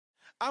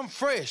I'm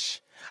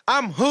fresh.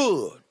 I'm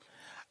hood.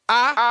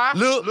 I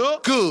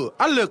look good.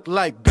 I look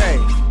like bae.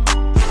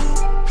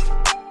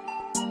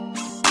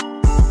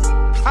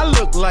 I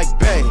look like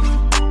bae.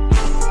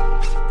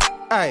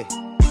 Ay,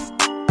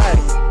 ay.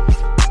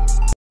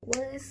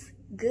 What's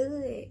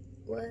good?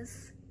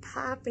 What's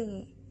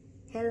popping?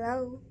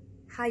 Hello.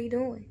 How you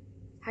doing?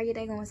 How your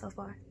day going so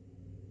far?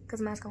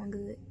 Cause mine's going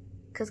good.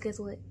 Cause guess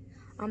what?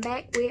 I'm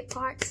back with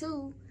part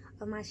 2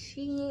 of my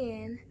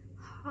SheIn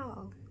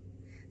haul.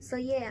 So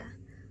yeah,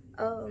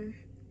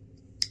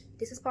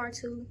 this is part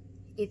 2.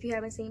 If you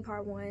haven't seen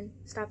part 1,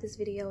 stop this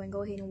video and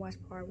go ahead and watch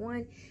part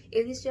 1.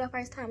 If this is your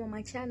first time on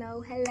my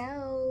channel,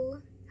 hello.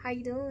 How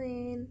you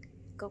doing?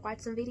 Go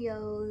watch some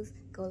videos,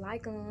 go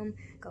like them,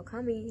 go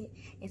comment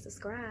and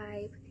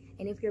subscribe.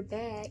 And if you're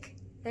back,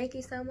 thank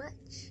you so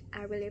much.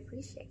 I really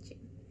appreciate you.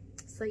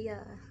 So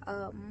yeah,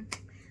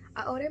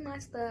 I ordered my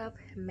stuff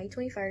May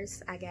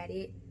 21st. I got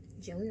it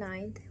June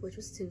 9th, which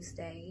was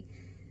Tuesday.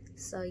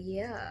 So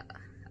yeah,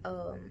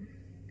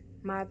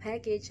 my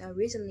package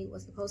originally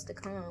was supposed to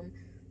come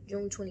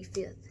June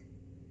 25th.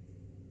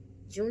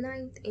 June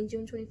 9th and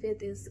June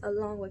 25th is a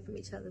long way from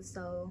each other.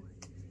 So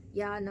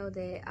y'all know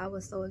that I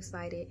was so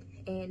excited.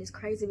 And it's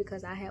crazy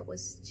because I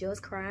was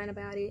just crying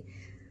about it.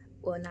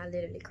 Well, not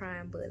literally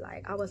crying, but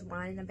like I was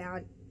whining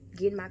about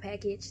getting my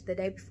package the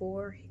day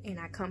before,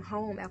 and I come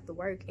home after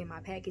work and my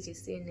package is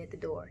sitting at the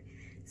door.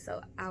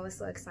 So I was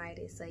so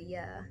excited. So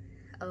yeah,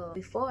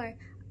 before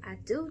I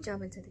do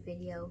jump into the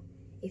video,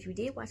 if you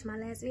did watch my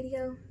last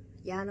video,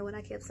 y'all know what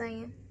I kept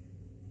saying.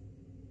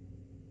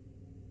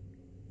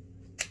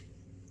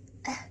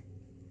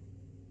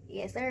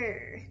 Yes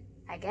sir,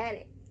 I got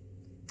it.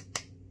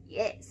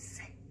 Yes,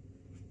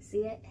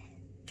 see it?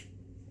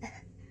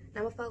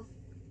 Number 4.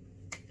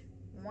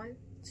 1,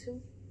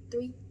 2,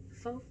 3,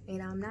 4,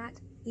 and I'm not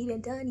even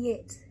done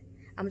yet.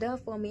 I'm done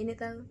for a minute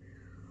though,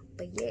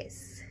 but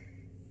yes,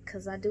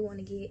 because I do want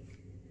to get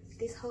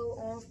this whole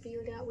arm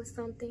filled out with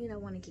something. I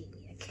want to get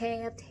me a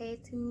calf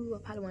tattoo.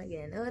 I probably want to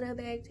get another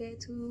back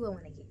tattoo. I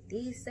want to get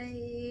this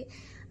side.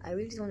 I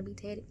really just want to be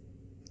tatted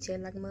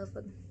like a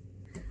motherfucker.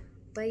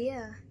 But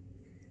yeah,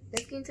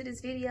 let's get into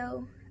this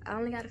video. I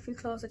only got a few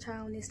clothes to try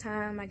on this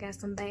time. I got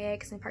some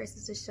bags and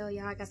purses to show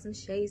y'all. I got some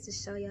shades to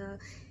show y'all,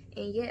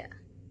 and yeah,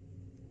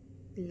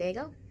 let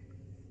go.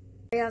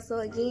 Yeah, so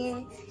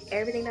again,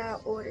 everything that I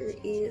ordered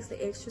is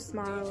the extra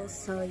small.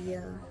 So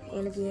yeah,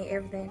 and again,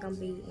 everything gonna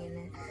be in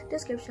the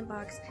description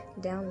box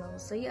down low.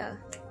 So yeah,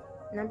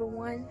 number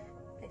 1,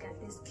 I got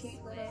this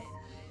cute little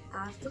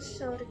off the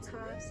shoulder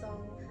top,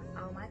 so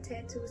all my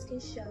tattoos can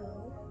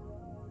show.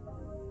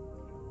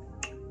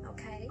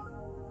 Okay,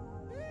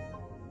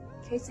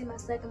 can't see my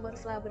second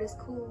butterfly, but it's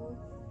cool.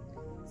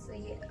 So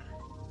yeah.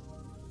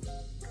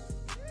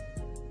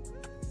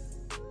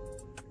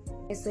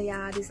 So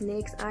y'all, this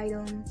next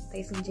item,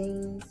 they some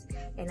jeans,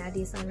 and I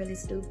did something really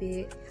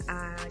stupid.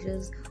 I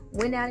just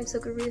went out and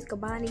took a risk of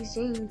buying these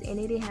jeans, and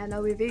they didn't have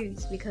no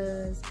reviews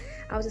because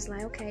I was just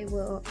like, okay,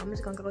 well, I'm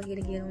just gonna go ahead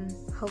and get them.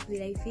 Hopefully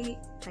they fit.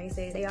 Like I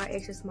said, they are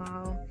extra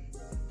small.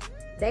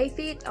 They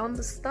fit on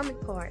the stomach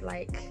part,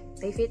 like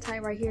they fit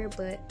tight right here,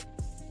 but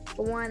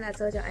for one, I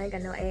told you I ain't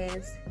got no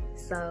ass,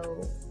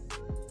 so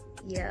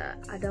yeah,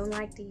 I don't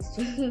like these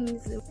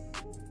jeans.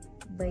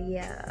 But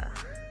yeah,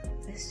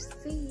 let's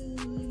see.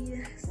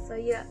 So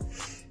yeah,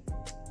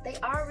 they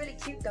are really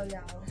cute though,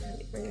 y'all. Let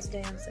me bring this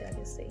down so y'all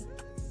can see.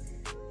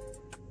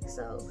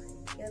 So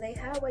yeah, they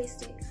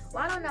high-waisted.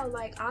 Well, I don't know,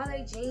 like all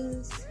they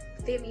jeans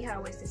fit me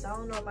high-waisted, so I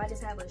don't know if I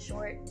just have a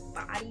short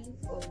body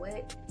or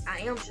what. I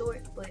am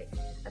short, but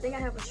I think I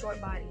have a short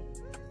body,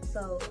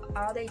 so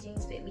all they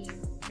jeans fit me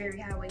very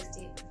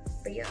high-waisted.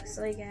 But yeah,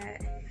 so they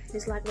got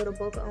this like little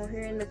boca on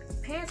here, and the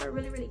pants are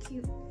really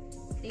cute.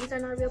 These are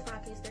not real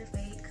pockets, they're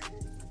fake.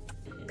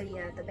 But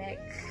yeah, the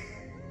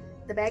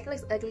back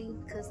looks ugly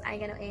because I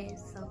ain't got no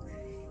ass, so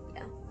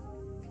yeah.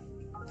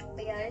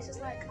 But yeah, it's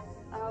just like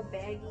all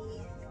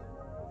baggy.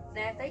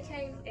 Now if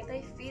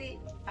they fitted,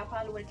 I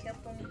probably would have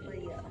kept them,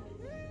 but yeah,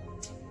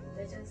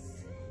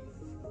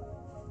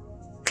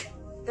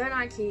 they're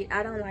not cute.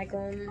 I don't like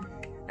them.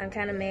 I'm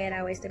kind of mad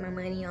I wasted my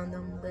money on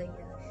them, but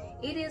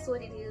yeah, it is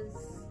what it is.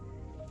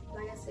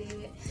 Like I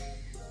said,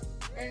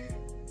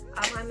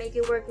 I might make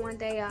it work one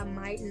day, I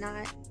might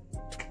not,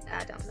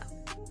 I don't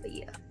know, but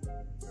yeah.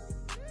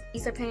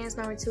 These are pants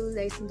number 2.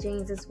 They some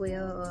jeans as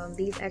well.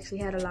 These actually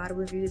had a lot of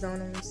reviews on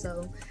them,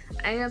 so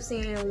I ended up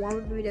seeing one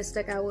review that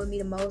stuck out with me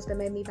the most that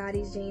made me buy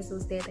these jeans.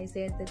 Was that they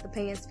said that the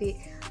pants fit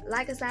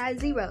like a size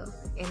 0,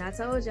 and I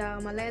told y'all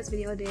in my last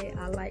video that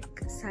I like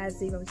size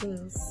 0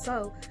 jeans,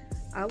 so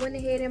I went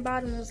ahead and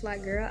bought them. Was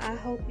like, girl, I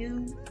hope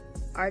you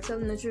are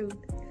telling the truth.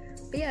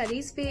 But yeah,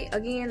 these fit,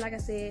 again, like I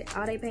said,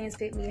 all they pants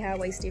fit me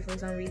high-waisted for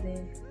some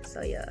reason.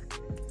 So yeah,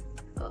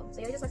 so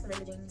yeah, just like some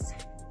regular jeans.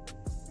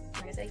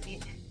 Like I said,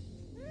 fit.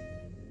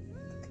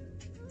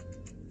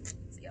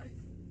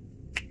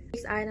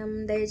 Next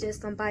item, they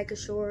just some biker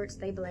shorts.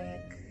 They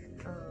black.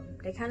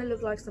 They kind of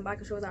look like some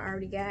biker shorts I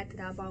already got that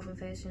I bought from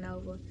Fashion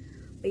Nova.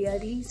 But yeah,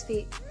 these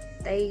fit.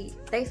 They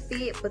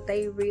fit, but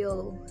they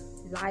real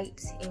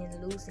light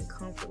and loose and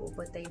comfortable,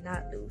 but they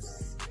not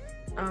loose.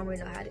 I don't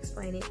really know how to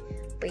explain it,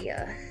 but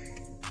yeah.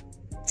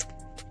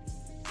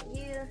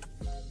 Yeah,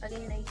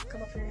 again, they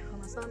come up here on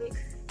my stomach.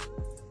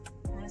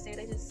 When I say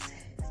they just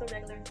some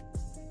regular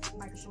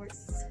micro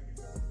shorts.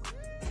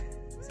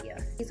 So yeah,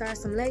 these are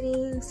some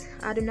leggings.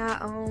 I do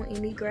not own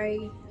any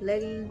gray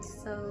leggings,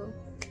 so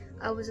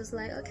I was just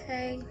like,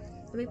 okay,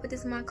 let me put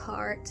this in my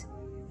cart.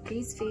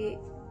 These fit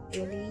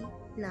really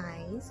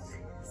nice.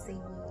 So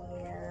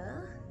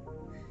yeah,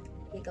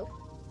 here you go.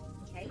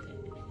 Okay.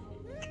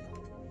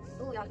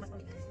 Oh, y'all, my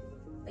stomach.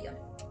 But yeah,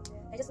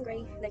 they're just some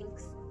gray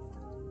leggings.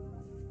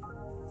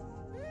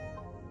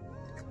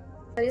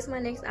 So this is my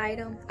next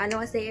item. I know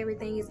I say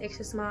everything is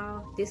extra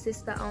small. This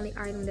is the only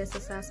item that's a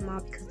size small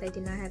because they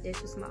did not have the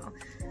extra small.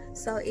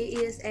 So it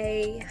is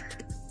a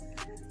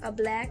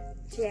black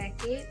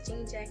jacket,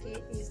 jean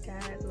jacket. It's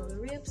got little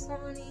rips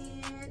on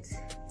it,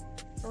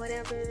 or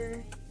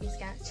whatever. It's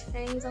got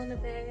chains on the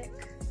back.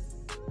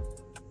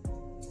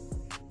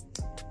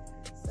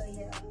 So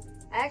yeah,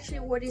 I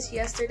actually wore this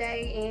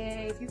yesterday,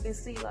 and if you can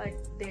see like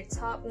that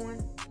top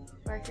one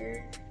right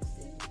here,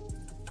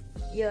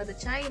 yeah, the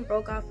chain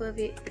broke off of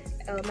it.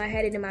 I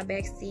had it in my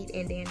back seat,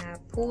 and then I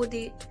pulled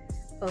it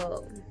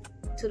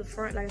to the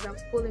front like I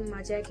was pulling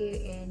my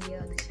jacket, and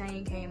yeah, the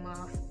chain came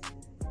off.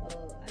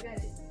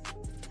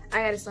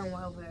 I got it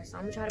somewhere over there, so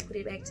I'm gonna try to put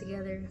it back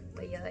together.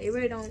 But yeah, it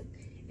really don't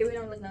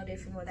look no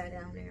different without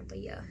down there. But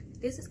yeah,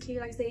 this is cute.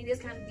 Like I said,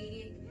 it's kind of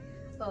big.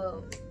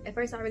 At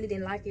first I really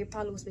didn't like it.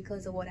 Probably was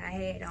because of what I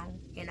had on,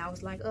 and I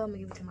was like, oh, I'm gonna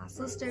give it to my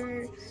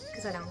sister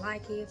because I don't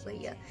like it. But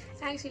yeah,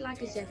 I actually like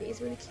this jacket.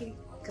 It's really cute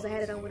because I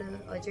had it on with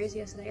a dress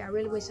yesterday. I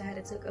really wish I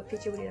had took a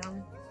picture with it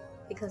on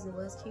because it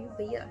was cute.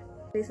 But yeah,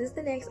 this is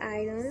the next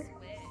item.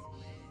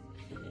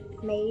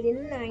 Made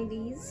in the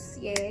 90s,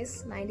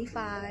 yes,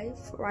 95,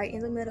 right in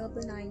the middle of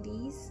the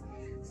 90s.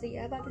 So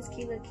yeah, I bought this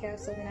cute little cap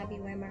so when I be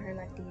wearing my hair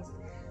like this,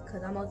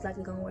 because I'm most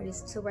likely gonna wear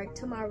this to work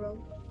tomorrow.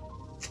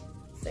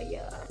 So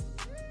yeah.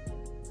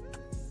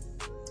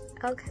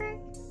 Okay,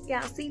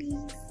 y'all see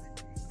these?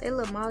 They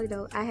look molly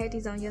though. I had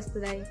these on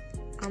yesterday.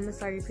 I'm gonna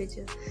start your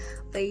picture.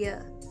 But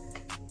yeah,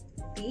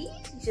 these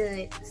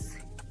joints,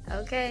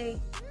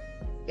 okay,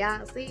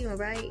 y'all see them,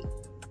 right?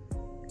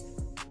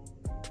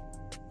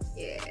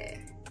 Yeah,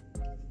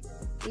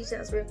 these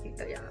shots real cute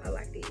though, y'all. I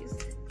like these.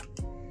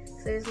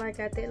 So it's like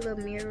got that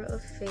little mirror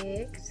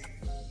effect,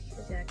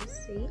 as y'all can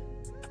see.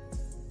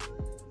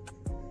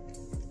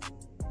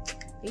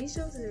 These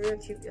shoes is real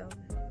cute, y'all.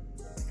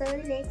 So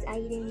the next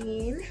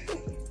item,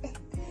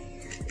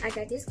 I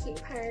got this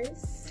cute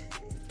purse.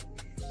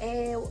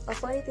 And a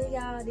funny thing,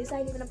 y'all, this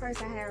ain't even a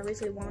purse I had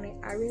originally wanted.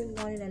 I really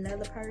wanted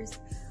another purse,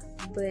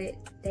 but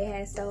they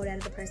had sold out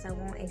of the purse I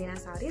want, and then I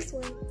saw this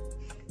one,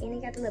 and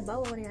it got the little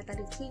bow on it. I thought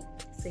it was cute.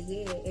 So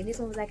yeah, and this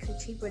one was actually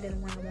cheaper than the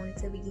one I wanted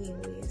to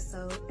begin with.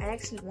 So I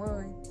actually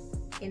won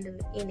in the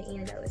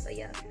end of it. So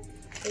yeah,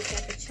 it's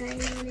got the chain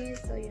on it,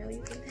 so you know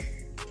you can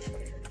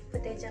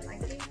put that jump like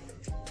this.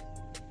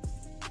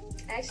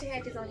 I actually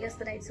had this on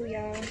yesterday too,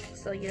 y'all.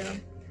 So yeah,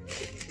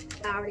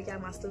 I already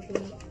got my stuff in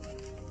it.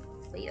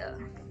 But yeah,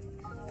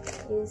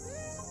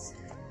 it's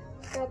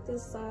got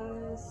this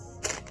size.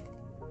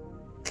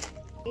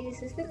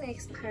 This is the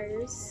next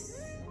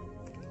purse.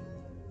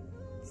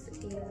 So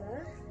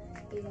yeah.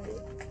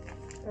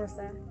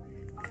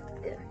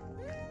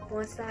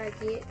 Once I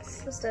get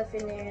some stuff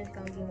in there, it's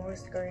gonna be more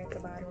skirt at the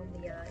bottom.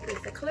 Yeah,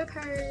 it's a clear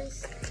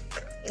purse,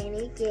 and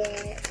it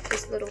get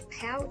this little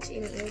pouch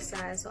in the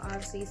inside, so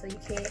obviously, so you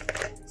can't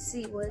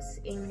see what's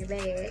in your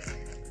bag.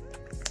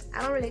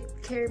 I don't really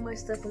carry much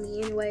stuff with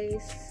me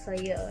anyways, so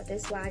yeah,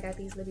 that's why I got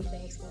these little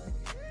bags for.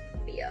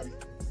 But yeah,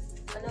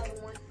 another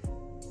one.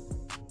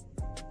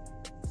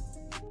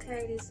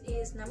 Okay, this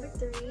is number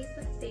 3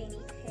 for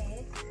Fanny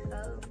pack.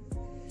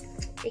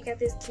 It got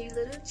this cute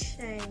little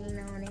chain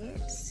on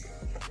it.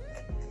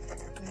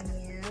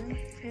 And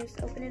I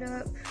just open it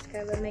up. It's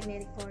got a little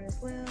magnetic part as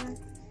well.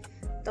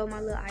 Throw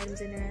my little items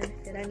in there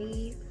that I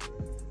need.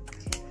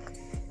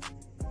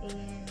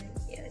 And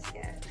yeah, it's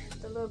got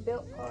the little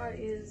belt part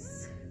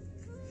is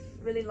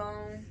really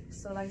long.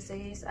 So like I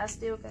said, I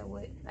still got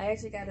I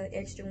actually got an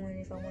extra one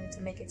if I wanted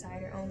to make it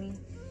tighter on me.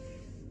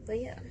 But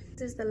yeah,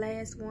 this is the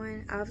last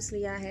one.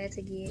 Obviously, I had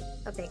to get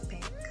a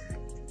backpack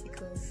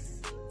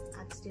because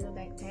I steal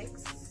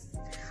backpacks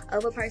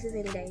over purses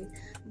any day.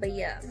 But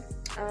yeah,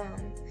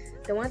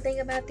 the one thing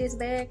about this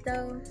bag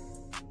though,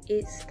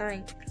 it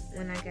stank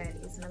when I got it.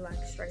 It smelled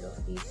like straight up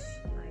fish.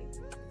 Like,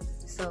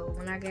 so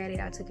when I got it,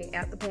 I took it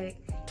out the pack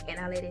and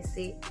I let it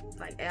sit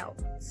like out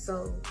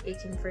so it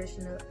can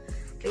freshen up.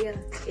 But yeah,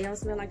 it don't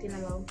smell like that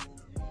no more.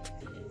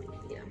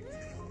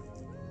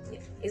 Yeah,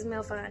 it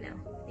smells fine now.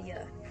 But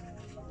yeah,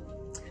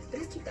 but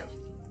it's cute though.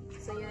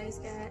 So yeah, it's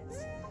got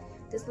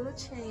this little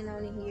chain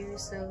on it here.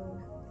 So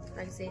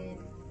like I said,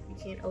 you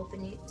can't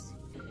open it.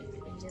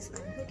 You just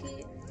unhook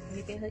it.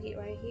 You can hook it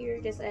right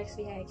here. This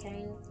actually had a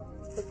cane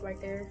hooked right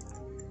there.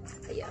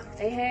 But yeah,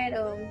 they had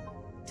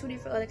 2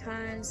 different other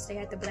kinds. They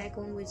had the black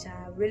one, which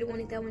I really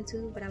wanted that one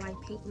too, but I like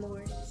pink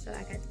more, so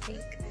I got the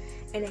pink.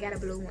 And they got a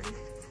blue one.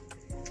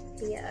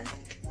 Yeah,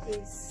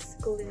 it's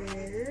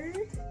glitter.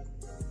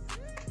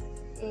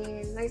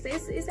 And like I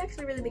said, it's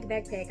actually a really big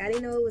backpack. I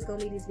didn't know it was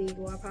gonna be this big.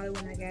 Well, I probably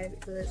wouldn't have got it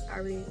because I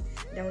really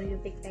don't need a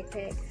big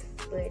backpack.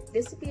 But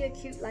this would be a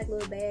cute like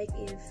little bag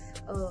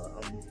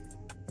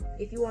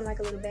if you want like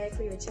a little bag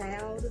for your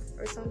child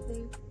or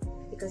something,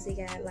 because they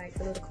got like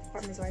the little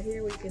compartments right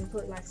here where you can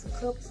put like some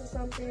cups or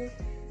something.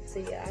 So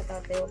yeah, I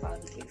thought they would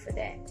probably be cute for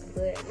that.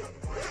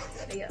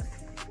 But yeah,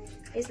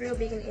 it's real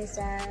big on the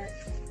inside,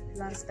 a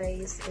lot of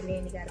space, and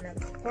then you got another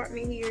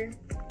compartment here.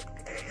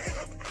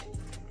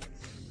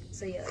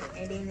 So yeah,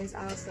 and then there's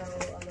also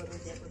a little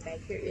zipper back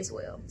here as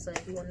well. So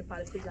if you want to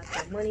probably put like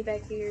your money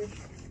back here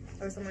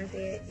or something like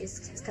that,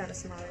 it's kind of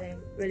small. There ain't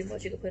really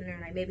much you can put in there,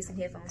 like maybe some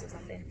headphones or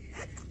something.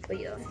 But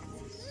yeah.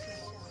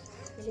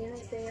 And then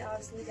like I said,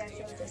 obviously you got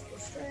your adjustable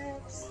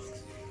straps.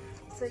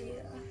 So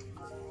yeah.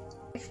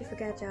 Actually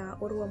forgot y'all,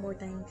 order one more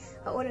thing.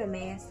 I ordered a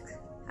mask.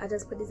 I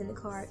just put this in the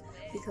cart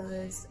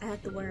because I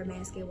have to wear a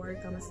mask at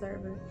work. I'm a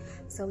server,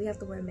 so we have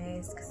to wear a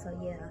mask. So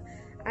yeah,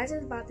 I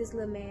just bought this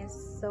little mask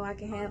so I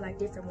can have like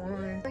different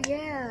ones. So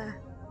yeah,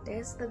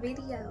 that's the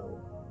video.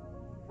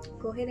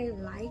 Go ahead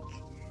and like,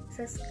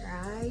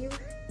 subscribe,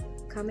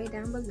 comment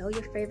down below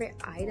your favorite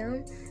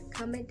item.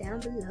 Comment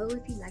down below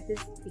if you like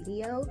this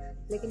video.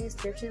 Link in the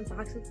description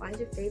box to find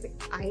your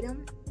favorite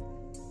item.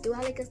 Do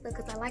all that good stuff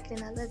because I like it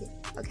and I love it.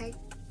 Okay,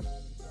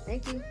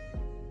 thank you.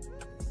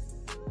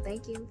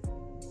 Thank you.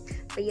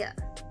 But yeah,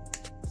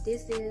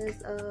 this is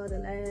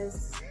the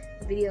last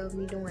video of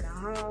me doing a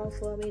haul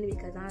for a minute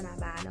because I'm not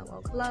buying no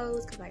more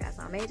clothes because I got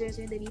some major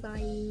shit to be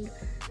buying.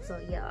 So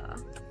yeah,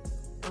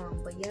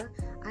 but yeah,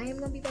 I am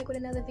gonna be back with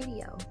another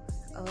video.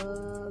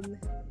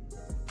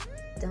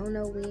 Don't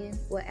know when.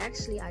 Well,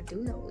 actually I do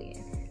know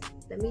when.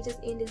 Let me just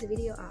end this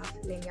video off,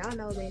 letting y'all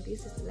know that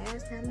this is the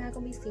last time I'm not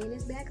gonna be seeing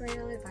this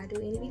background if I do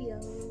any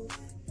videos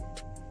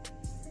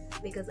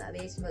because I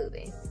bitch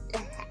moving.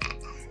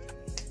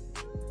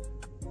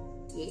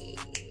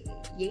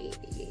 Yeah.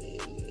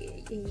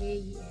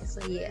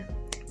 So yeah,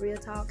 real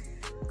talk,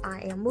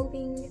 I am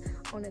moving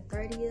on the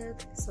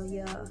 30th. So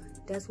yeah,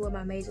 that's where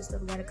my major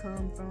stuff gotta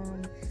come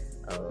from.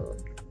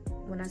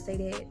 When I say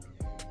that,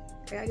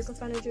 I gotta get some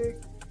furniture,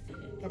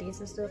 gotta get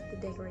some stuff to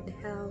decorate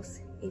the house.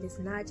 It is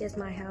not just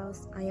my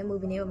house. I am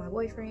moving in with my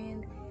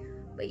boyfriend,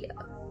 but yeah,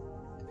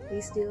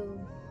 we still,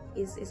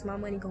 it's my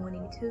money going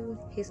in it too,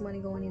 his money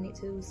going in it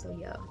too. So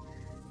yeah,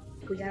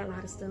 we got a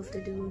lot of stuff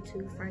to do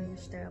to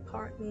furnish the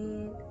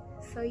apartment.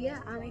 So yeah,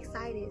 I'm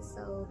excited.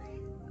 So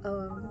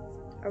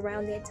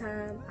around that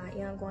time, I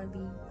am going to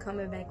be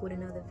coming back with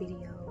another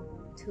video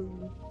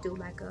to do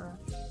like a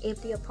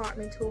empty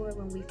apartment tour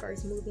when we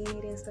first move in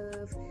it and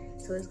stuff.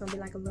 So it's gonna be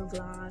like a little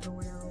vlog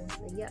going on.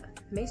 So yeah,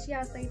 make sure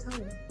y'all stay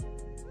tuned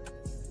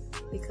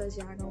because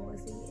y'all gonna want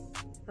to see it.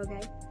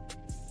 Okay,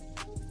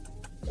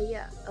 but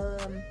yeah,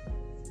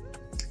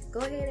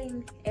 go ahead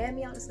and add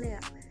me on the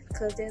Snap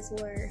because that's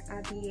where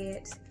I be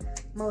at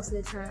most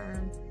of the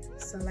time.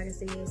 So like I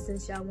said,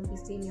 since y'all won't be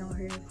seeing me on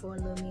here for a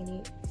little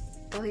minute,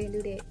 go ahead and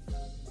do that.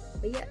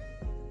 But yeah,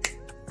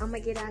 I'm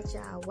gonna get out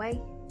y'all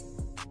way.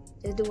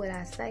 Just do what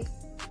I say.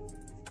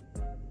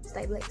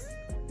 Stay blessed.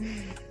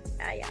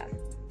 Alright, y'all.